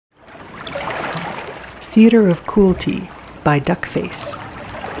Theater of Coolty by Duckface.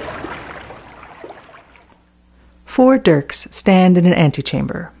 4 Dirks stand in an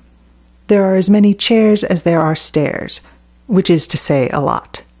antechamber. There are as many chairs as there are stairs, which is to say a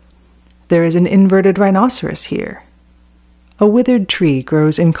lot. There is an inverted rhinoceros here. A withered tree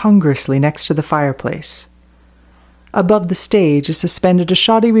grows incongruously next to the fireplace. Above the stage is suspended a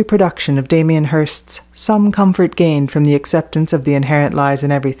shoddy reproduction of Damien Hirst's Some Comfort Gained from the Acceptance of the Inherent Lies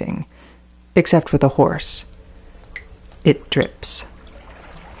in Everything, except with a horse. It drips.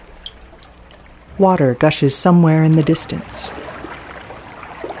 Water gushes somewhere in the distance.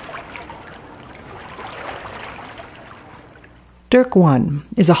 Dirk 1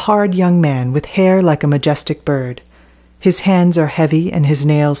 is a hard young man with hair like a majestic bird. His hands are heavy and his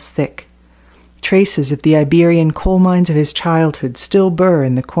nails thick. Traces of the Iberian coal mines of his childhood still burr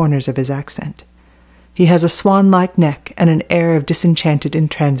in the corners of his accent. He has a swan-like neck and an air of disenchanted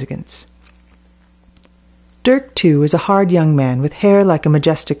intransigence. Dirk 2 is a hard young man with hair like a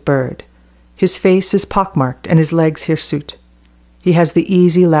majestic bird. His face is pockmarked and his legs hirsute. He has the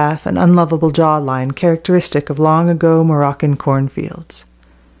easy laugh and unlovable jawline characteristic of long-ago Moroccan cornfields.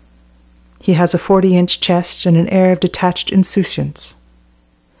 He has a 40-inch chest and an air of detached insouciance.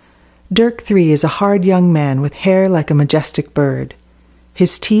 Dirk 3 is a hard young man with hair like a majestic bird.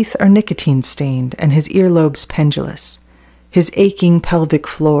 His teeth are nicotine-stained and his earlobes pendulous. His aching pelvic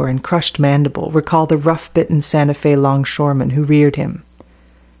floor and crushed mandible recall the rough-bitten Santa Fe longshoreman who reared him.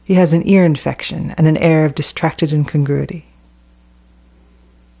 He has an ear infection and an air of distracted incongruity.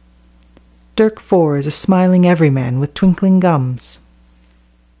 Dirk 4 is a smiling everyman with twinkling gums.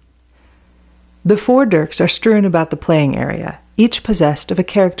 The 4 Dirks are strewn about the playing area, each possessed of a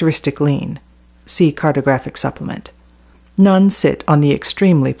characteristic lean. See cartographic supplement. None sit on the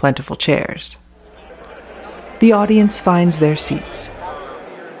extremely plentiful chairs. The audience finds their seats.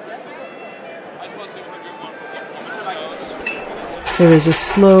 There is a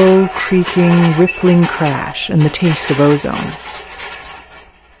slow, creaking, rippling crash and the taste of ozone.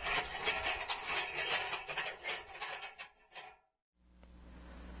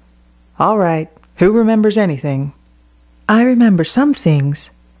 All right, who remembers anything? I remember some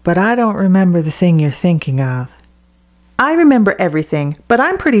things, but I don't remember the thing you're thinking of. I remember everything, but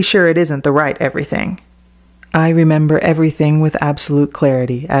I'm pretty sure it isn't the right everything. I remember everything with absolute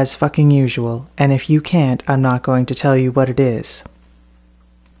clarity, as fucking usual, and if you can't, I'm not going to tell you what it is.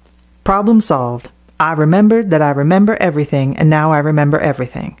 Problem solved. I remembered that I remember everything, and now I remember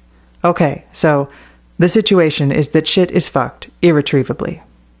everything. Okay, so the situation is that shit is fucked, irretrievably.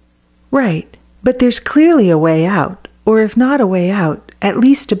 Right, but there's clearly a way out, or if not a way out, at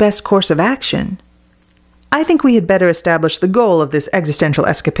least a best course of action. I think we had better establish the goal of this existential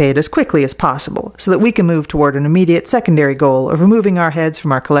escapade as quickly as possible, so that we can move toward an immediate secondary goal of removing our heads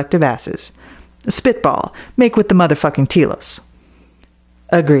from our collective asses. Spitball. Make with the motherfucking telos.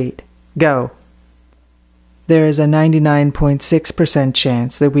 Agreed. Go. There is a 99.6%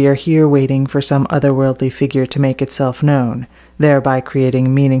 chance that we are here waiting for some otherworldly figure to make itself known, thereby creating a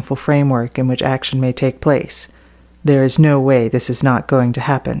meaningful framework in which action may take place. There is no way this is not going to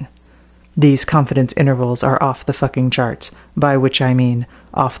happen. These confidence intervals are off the fucking charts, by which I mean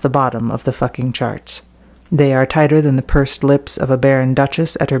off the bottom of the fucking charts. They are tighter than the pursed lips of a barren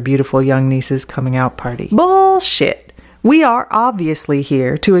duchess at her beautiful young niece's coming-out party. Bullshit! We are obviously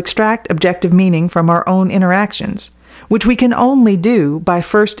here to extract objective meaning from our own interactions, which we can only do by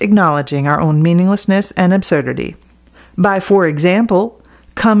first acknowledging our own meaninglessness and absurdity. By, for example,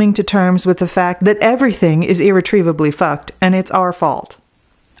 coming to terms with the fact that everything is irretrievably fucked and it's our fault.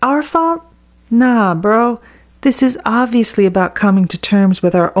 Our fault? Nah, bro. This is obviously about coming to terms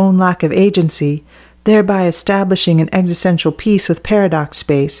with our own lack of agency, thereby establishing an existential peace with paradox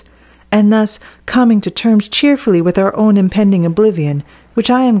space, and thus coming to terms cheerfully with our own impending oblivion,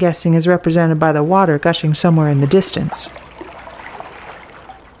 which I am guessing is represented by the water gushing somewhere in the distance.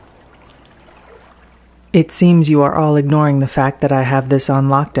 It seems you are all ignoring the fact that I have this on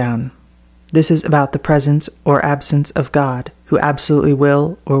lockdown. This is about the presence or absence of God, who absolutely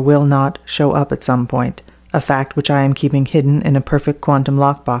will or will not show up at some point, a fact which I am keeping hidden in a perfect quantum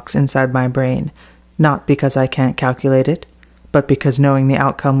lockbox inside my brain, not because I can't calculate it, but because knowing the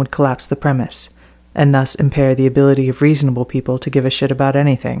outcome would collapse the premise, and thus impair the ability of reasonable people to give a shit about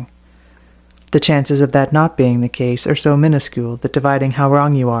anything. The chances of that not being the case are so minuscule that dividing how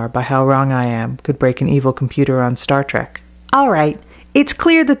wrong you are by how wrong I am could break an evil computer on Star Trek. All right. It's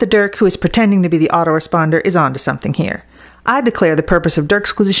clear that the Dirk who is pretending to be the autoresponder is onto something here. I declare the purpose of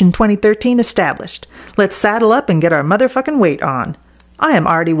Dirksquisition 2013 established. Let's saddle up and get our motherfucking weight on. I am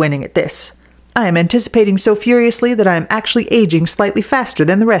already winning at this. I am anticipating so furiously that I am actually aging slightly faster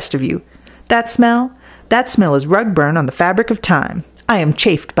than the rest of you. That smell? That smell is rug burn on the fabric of time. I am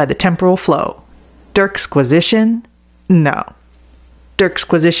chafed by the temporal flow. Dirksquisition? No.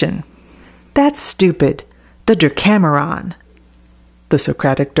 Dirksquisition. That's stupid. The Dircameron. The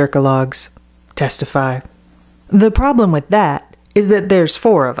Socratic Dirkologues testify. The problem with that is that there's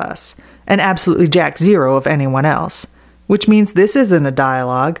 4 of us, and absolutely jack zero of anyone else, which means this isn't a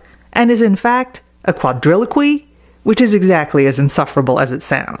dialogue, and is in fact a quadriloquy, which is exactly as insufferable as it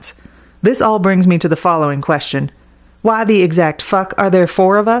sounds. This all brings me to the following question. Why the exact fuck are there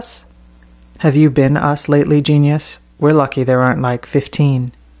 4 of us? Have you been us lately, genius? We're lucky there aren't like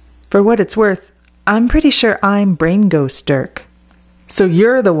 15. For what it's worth, I'm pretty sure I'm Brain Ghost Dirk. So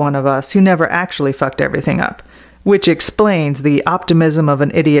you're the one of us who never actually fucked everything up, which explains the optimism of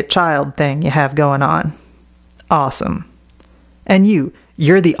an idiot child thing you have going on. Awesome. And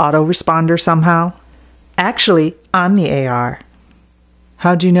you're the autoresponder somehow? Actually, I'm the AR.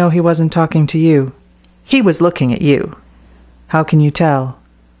 How'd you know he wasn't talking to you? He was looking at you. How can you tell?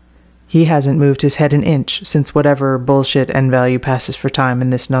 He hasn't moved his head an inch since whatever bullshit end value passes for time in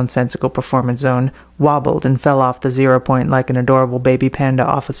this nonsensical performance zone wobbled and fell off the 0 point like an adorable baby panda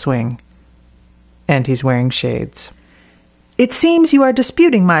off a swing. And he's wearing shades. It seems you are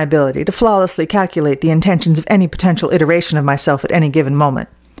disputing my ability to flawlessly calculate the intentions of any potential iteration of myself at any given moment.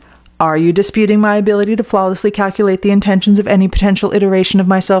 Are you disputing my ability to flawlessly calculate the intentions of any potential iteration of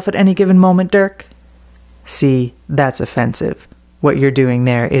myself at any given moment, Dirk? See, that's offensive. What you're doing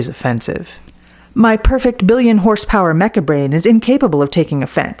there is offensive. My perfect billion-horsepower mecha brain is incapable of taking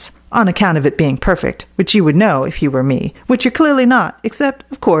offense, on account of it being perfect, which you would know if you were me, which you're clearly not, except,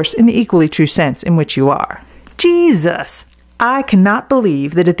 of course, in the equally true sense in which you are. Jesus! I cannot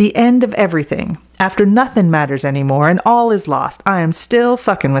believe that at the end of everything, after nothing matters anymore and all is lost, I am still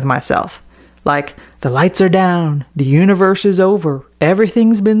fucking with myself. Like, the lights are down, the universe is over,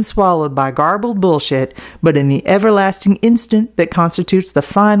 everything's been swallowed by garbled bullshit, but in the everlasting instant that constitutes the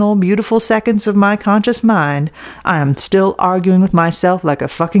final beautiful seconds of my conscious mind, I am still arguing with myself like a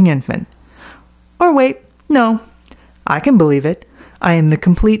fucking infant. Or wait, no, I can believe it. I am the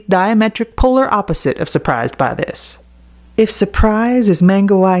complete diametric polar opposite of surprised by this. If surprise is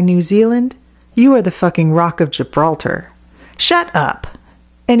Mangawai, New Zealand, you are the fucking Rock of Gibraltar. Shut up.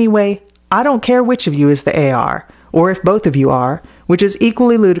 Anyway, I don't care which of you is the AR, or if both of you are, which is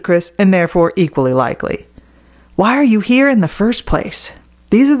equally ludicrous and therefore equally likely. Why are you here in the first place?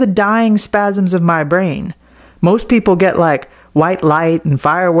 These are the dying spasms of my brain. Most people get like white light and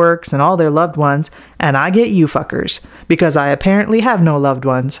fireworks and all their loved ones, and I get you fuckers, because I apparently have no loved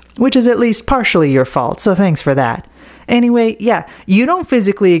ones, which is at least partially your fault, so thanks for that. Anyway, yeah, you don't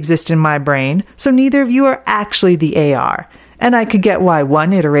physically exist in my brain, so neither of you are actually the AR. And I could get why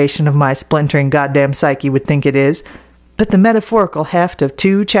one iteration of my splintering goddamn psyche would think it is, but the metaphorical heft of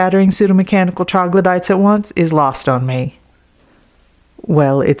 2 chattering pseudomechanical troglodytes at once is lost on me.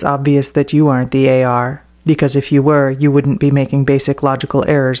 Well, it's obvious that you aren't the AR, because if you were, you wouldn't be making basic logical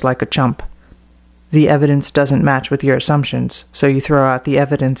errors like a chump. The evidence doesn't match with your assumptions, so you throw out the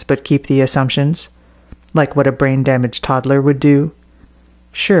evidence but keep the assumptions? Like what a brain-damaged toddler would do?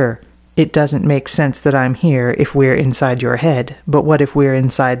 Sure, it doesn't make sense that I'm here if we're inside your head, but what if we're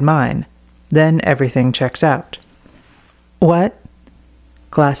inside mine? Then everything checks out. What?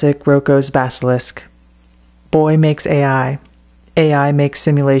 Classic Rocco's basilisk. Boy makes AI. AI makes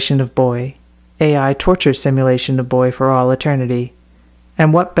simulation of boy. AI tortures simulation of boy for all eternity.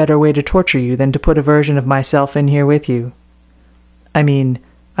 And what better way to torture you than to put a version of myself in here with you? I mean,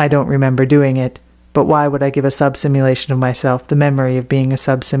 I don't remember doing it, but why would I give a sub-simulation of myself the memory of being a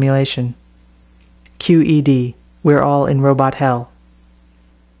sub-simulation? QED. We're all in robot hell.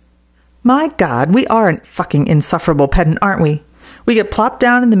 My God, we are a fucking insufferable pedant, aren't we? We get plopped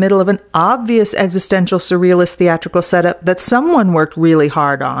down in the middle of an obvious existential surrealist theatrical setup that someone worked really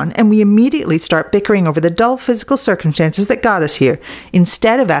hard on, and we immediately start bickering over the dull physical circumstances that got us here,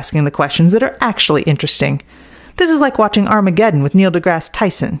 instead of asking the questions that are actually interesting. This is like watching Armageddon with Neil deGrasse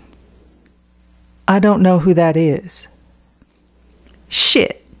Tyson. I don't know who that is.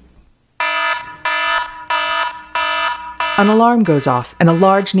 Shit. An alarm goes off, and a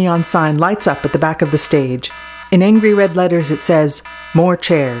large neon sign lights up at the back of the stage. In angry red letters it says, "More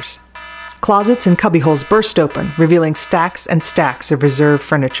chairs." Closets and cubbyholes burst open, revealing stacks and stacks of reserved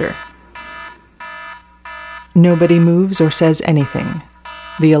furniture. Nobody moves or says anything.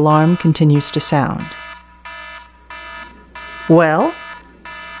 The alarm continues to sound. Well?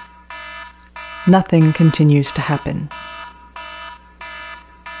 Nothing continues to happen.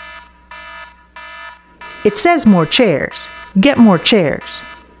 It says more chairs. Get more chairs.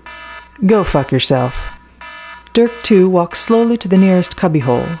 Go fuck yourself. Dirk 2 walks slowly to the nearest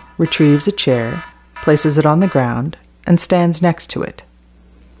cubbyhole, retrieves a chair, places it on the ground, and stands next to it.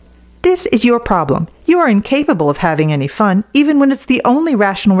 This is your problem. You are incapable of having any fun, even when it's the only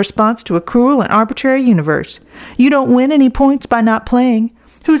rational response to a cruel and arbitrary universe. You don't win any points by not playing.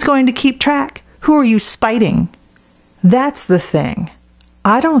 Who's going to keep track? Who are you spiting? That's the thing.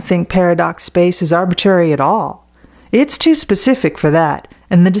 I don't think paradox space is arbitrary at all. It's too specific for that,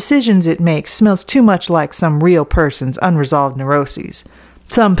 and the decisions it makes smells too much like some real person's unresolved neuroses.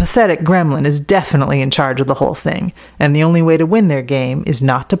 Some pathetic gremlin is definitely in charge of the whole thing, and the only way to win their game is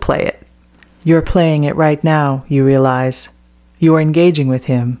not to play it. You're playing it right now, you realize. You're engaging with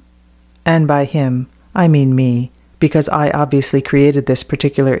him. And by him, I mean me, because I obviously created this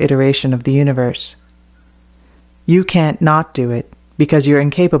particular iteration of the universe. You can't not do it, because you're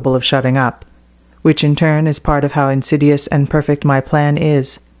incapable of shutting up, which in turn is part of how insidious and perfect my plan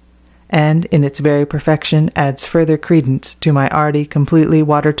is, and in its very perfection adds further credence to my already completely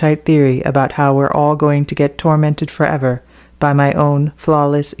watertight theory about how we're all going to get tormented forever by my own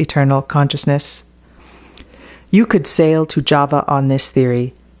flawless eternal consciousness. You could sail to Java on this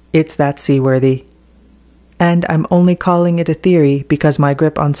theory. It's that seaworthy. And I'm only calling it a theory because my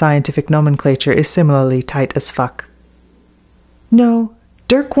grip on scientific nomenclature is similarly tight as fuck. No,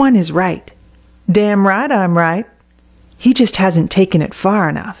 Dirk 1 is right. Damn right I'm right. He just hasn't taken it far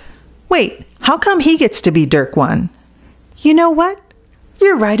enough. Wait, how come he gets to be Dirk 1? You know what?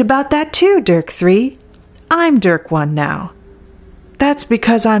 You're right about that too, Dirk 3. I'm Dirk 1 now. That's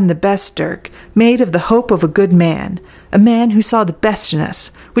because I'm the best Dirk, made of the hope of a good man, a man who saw the best in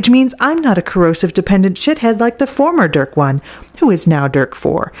us, which means I'm not a corrosive dependent shithead like the former Dirk 1, who is now Dirk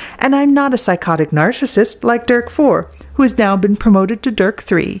 4, and I'm not a psychotic narcissist like Dirk 4, who has now been promoted to Dirk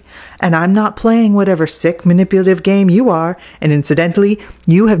 3, and I'm not playing whatever sick manipulative game you are, and incidentally,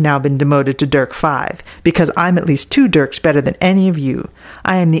 you have now been demoted to Dirk 5, because I'm at least 2 Dirks better than any of you.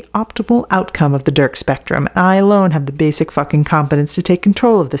 I am the optimal outcome of the Dirk spectrum, and I alone have the basic fucking competence to take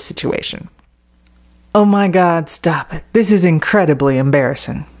control of the situation. Oh my God, stop it. This is incredibly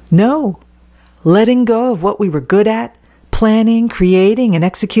embarrassing. No. Letting go of what we were good at, planning, creating, and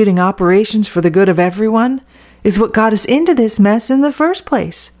executing operations for the good of everyone, is what got us into this mess in the first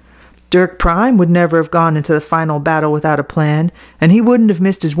place. Dirk Prime would never have gone into the final battle without a plan, and he wouldn't have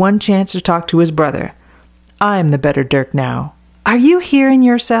missed his one chance to talk to his brother. I'm the better Dirk now. Are you hearing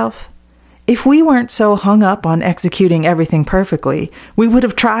yourself? If we weren't so hung up on executing everything perfectly, we would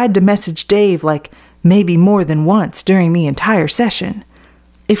have tried to message Dave like maybe more than once during the entire session.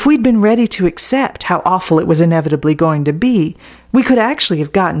 If we'd been ready to accept how awful it was inevitably going to be, we could actually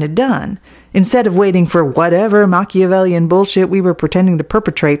have gotten it done, instead of waiting for whatever Machiavellian bullshit we were pretending to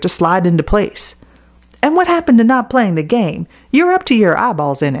perpetrate to slide into place. And what happened to not playing the game? You're up to your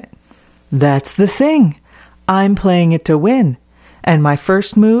eyeballs in it. That's the thing. I'm playing it to win, and my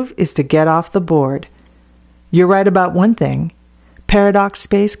first move is to get off the board. You're right about one thing. Paradox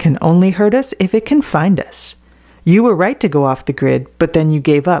space can only hurt us if it can find us. You were right to go off the grid, but then you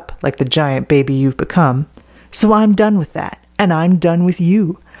gave up, like the giant baby you've become. So I'm done with that, and I'm done with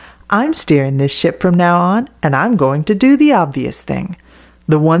you. I'm steering this ship from now on, and I'm going to do the obvious thing.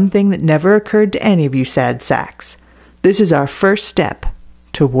 The one thing that never occurred to any of you sad sacks. This is our first step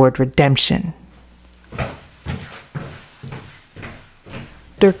toward redemption.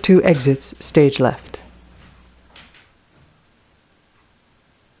 Dirk 2 exits stage left.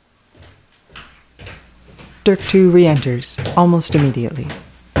 Dirk 2 re-enters almost immediately.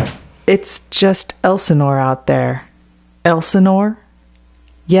 It's just Elsinore out there. Elsinore?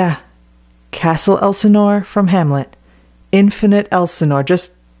 Yeah, Castle Elsinore from Hamlet. Infinite Elsinore,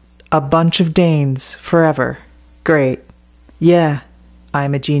 just a bunch of Danes, forever. Great. Yeah,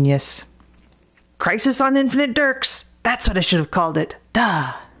 I'm a genius. Crisis on Infinite Dirks! That's what I should have called it.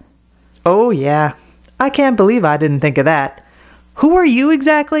 Duh. Oh yeah, I can't believe I didn't think of that. Who are you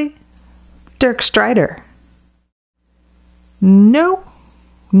exactly? Dirk Strider. No,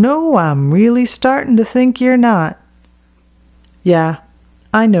 I'm really starting to think you're not. Yeah,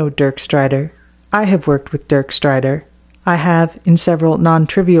 I know Dirk Strider. I have worked with Dirk Strider. I have, in several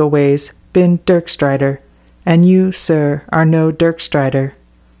non-trivial ways, been Dirk Strider. And you, sir, are no Dirk Strider.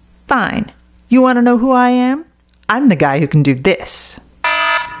 Fine. You want to know who I am? I'm the guy who can do this.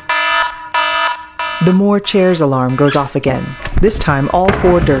 The more chairs alarm goes off again. This time, all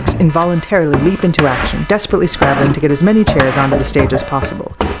 4 Dirks involuntarily leap into action, desperately scrabbling to get as many chairs onto the stage as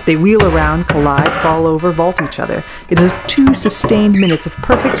possible. They wheel around, collide, fall over, vault each other. It is 2 sustained minutes of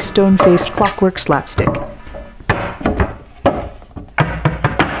perfect stone-faced clockwork slapstick.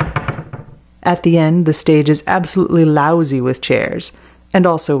 At the end, the stage is absolutely lousy with chairs, and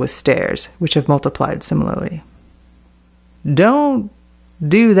also with stairs, which have multiplied similarly. Don't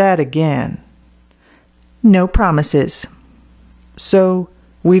do that again. No promises. So,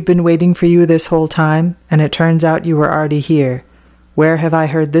 we've been waiting for you this whole time, and it turns out you were already here. Where have I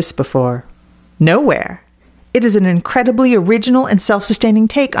heard this before? Nowhere. It is an incredibly original and self-sustaining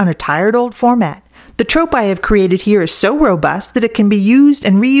take on a tired old format. The trope I have created here is so robust that it can be used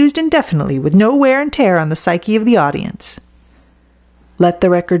and reused indefinitely with no wear and tear on the psyche of the audience. Let the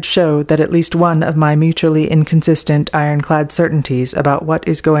record show that at least one of my mutually inconsistent ironclad certainties about what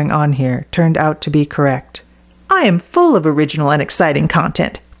is going on here turned out to be correct. I am full of original and exciting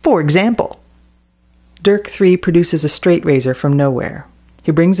content. For example, Dirk 3 produces a straight razor from nowhere.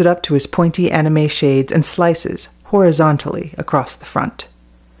 He brings it up to his pointy anime shades and slices, horizontally, across the front.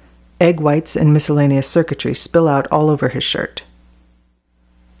 Egg whites and miscellaneous circuitry spill out all over his shirt.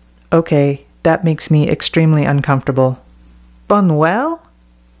 Okay, that makes me extremely uncomfortable. Bunwell?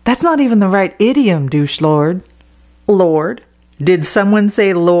 That's not even the right idiom, douche lord. Lord? Did someone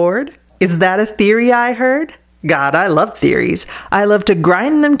say lord? Is that a theory I heard? God, I love theories. I love to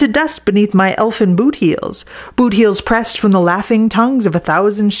grind them to dust beneath my elfin boot heels pressed from the laughing tongues of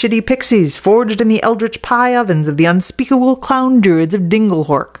 1,000 shitty pixies, forged in the eldritch pie ovens of the unspeakable clown druids of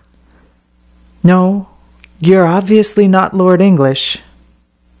Dinglehork. No, you're obviously not Lord English.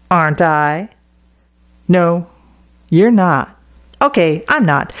 Aren't I? No, you're not. Okay, I'm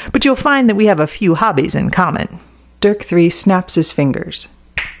not, but you'll find that we have a few hobbies in common. Dirk 3 snaps his fingers.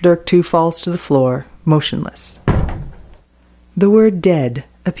 Dirk 2 falls to the floor, motionless. The word dead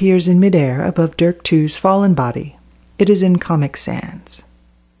appears in midair above Dirk 2's fallen body. It is in Comic Sans.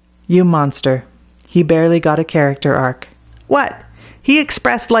 You monster. He barely got a character arc. What? He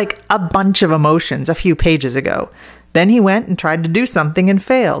expressed like a bunch of emotions a few pages ago. Then he went and tried to do something and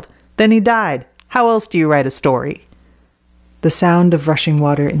failed. Then he died. How else do you write a story? The sound of rushing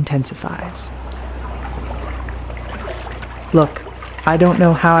water intensifies. Look, I don't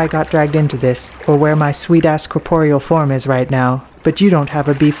know how I got dragged into this, or where my sweet-ass corporeal form is right now, but you don't have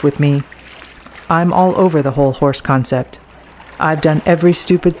a beef with me. I'm all over the whole horse concept. I've done every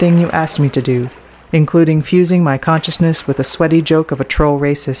stupid thing you asked me to do, including fusing my consciousness with a sweaty joke of a troll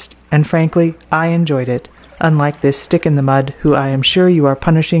racist, and frankly, I enjoyed it, unlike this stick-in-the-mud who I am sure you are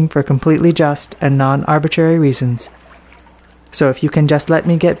punishing for completely just and non-arbitrary reasons. So if you can just let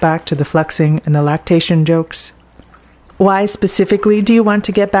me get back to the flexing and the lactation jokes. Why specifically do you want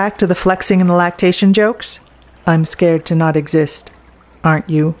to get back to the flexing and the lactation jokes? I'm scared to not exist, aren't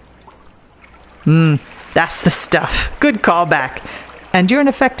you? That's the stuff. Good callback. And you're an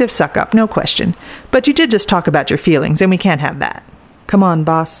effective suck-up, no question. But you did just talk about your feelings, and we can't have that. Come on,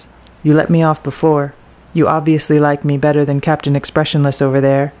 boss. You let me off before. You obviously like me better than Captain Expressionless over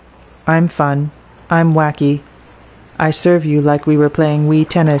there. I'm fun. I'm wacky. I serve you like we were playing Wii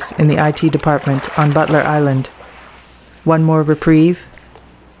tennis in the IT department on Butler Island. One more reprieve?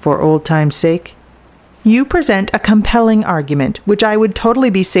 For old time's sake? You present a compelling argument, which I would totally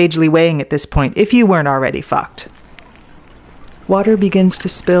be sagely weighing at this point if you weren't already fucked. Water begins to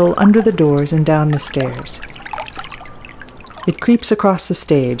spill under the doors and down the stairs. It creeps across the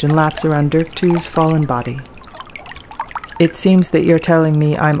stage and laps around Dirk 2's fallen body. It seems that you're telling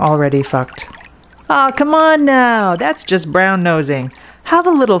me I'm already fucked. Aw, come on now. That's just brown-nosing. Have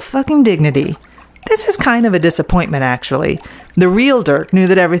a little fucking dignity. This is kind of a disappointment, actually. The real Dirk knew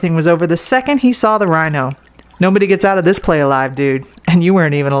that everything was over the second he saw the rhino. Nobody gets out of this play alive, dude. And you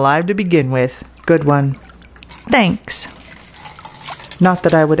weren't even alive to begin with. Good one. Thanks. Not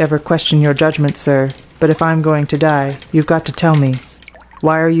that I would ever question your judgment, sir, but if I'm going to die, you've got to tell me.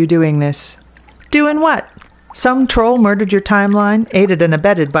 Why are you doing this? Doing what? Some troll murdered your timeline, aided and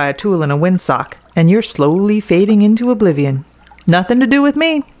abetted by a tool in a windsock, and you're slowly fading into oblivion. Nothing to do with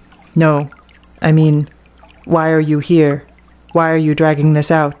me. No. I mean, why are you here? Why are you dragging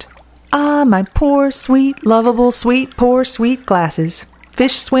this out? Ah, my poor, sweet, lovable, sweet, poor, sweet glasses.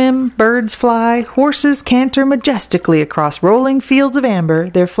 Fish swim, birds fly, horses canter majestically across rolling fields of amber,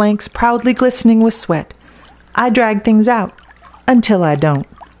 their flanks proudly glistening with sweat. I drag things out, until I don't.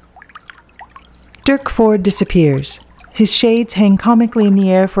 Dirk Ford disappears. His shades hang comically in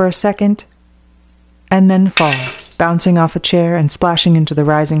the air for a second, and then fall, bouncing off a chair and splashing into the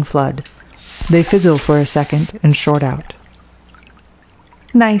rising flood. They fizzle for a second and short out.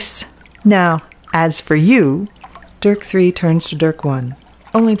 Nice. Now, as for you... Dirk 3 turns to Dirk 1,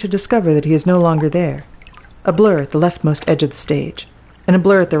 only to discover that he is no longer there. A blur at the leftmost edge of the stage, and a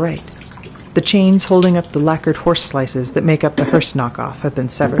blur at the right. The chains holding up the lacquered horse slices that make up the hearse knockoff have been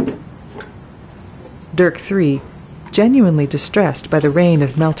severed. Dirk 3, genuinely distressed by the rain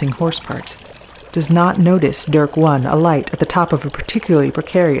of melting horse parts, does not notice Dirk 1 alight at the top of a particularly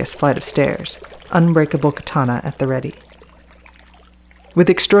precarious flight of stairs, unbreakable katana at the ready. With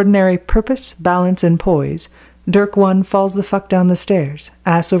extraordinary purpose, balance, and poise, Dirk 1 falls the fuck down the stairs,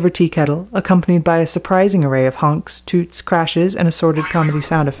 ass over tea kettle, accompanied by a surprising array of honks, toots, crashes, and assorted comedy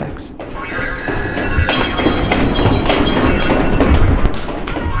sound effects.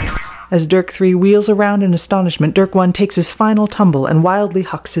 As Dirk 3 wheels around in astonishment, Dirk 1 takes his final tumble and wildly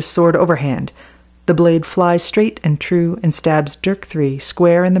hucks his sword overhand. The blade flies straight and true and stabs Dirk 3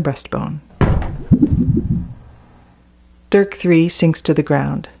 square in the breastbone. Dirk 3 sinks to the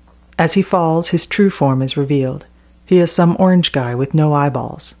ground. As he falls, his true form is revealed. He is some orange guy with no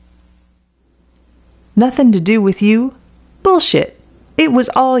eyeballs. Nothing to do with you? Bullshit. It was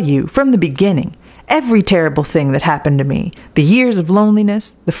all you, from the beginning. Every terrible thing that happened to me, the years of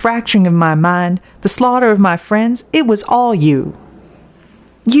loneliness, the fracturing of my mind, the slaughter of my friends, it was all you.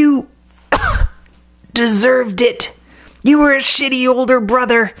 You deserved it. You were a shitty older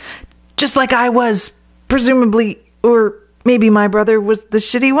brother, just like I was, presumably, or maybe my brother was the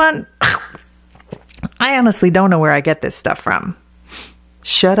shitty one. I honestly don't know where I get this stuff from.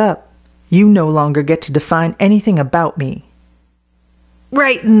 Shut up. You no longer get to define anything about me.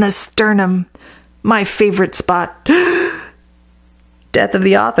 Right in the sternum. My favorite spot. Death of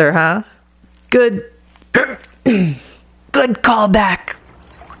the author, huh? Good. Good callback.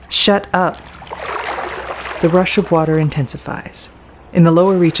 Shut up. The rush of water intensifies. In the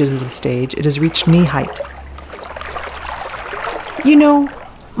lower reaches of the stage, it has reached knee height. You know,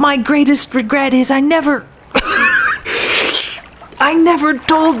 my greatest regret is I never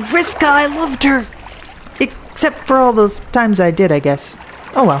told Vriska I loved her. Except for all those times I did, I guess.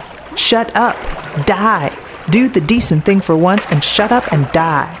 Oh well. Shut up. Die. Do the decent thing for once and shut up and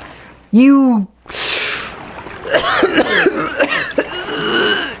die. You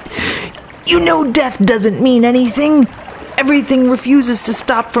know death doesn't mean anything. Everything refuses to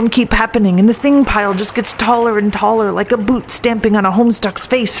stop from keep happening, and the thing pile just gets taller and taller, like a boot stamping on a homestuck's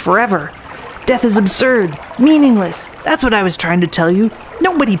face forever. Death is absurd, meaningless. That's what I was trying to tell you.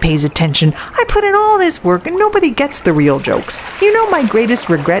 Nobody pays attention. I put in all this work, and nobody gets the real jokes. You know my greatest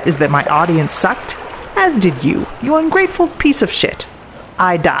regret is that my audience sucked? As did you, you ungrateful piece of shit.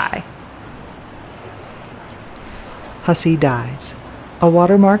 I die. Hussy dies. A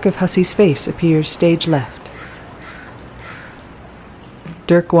watermark of Hussy's face appears stage left.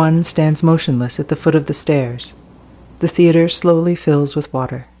 Dirk 1 stands motionless at the foot of the stairs. The theater slowly fills with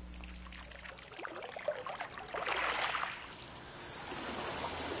water.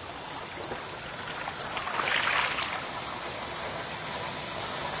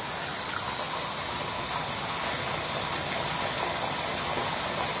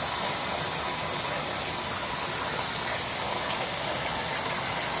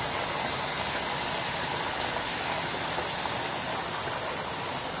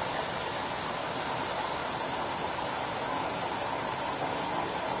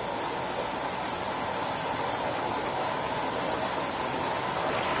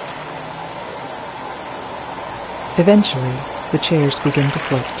 Eventually, the chairs begin to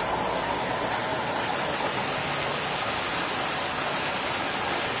float.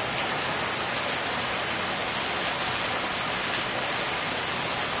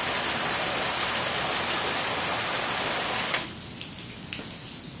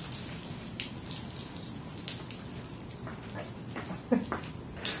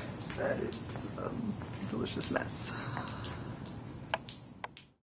 That is a delicious mess.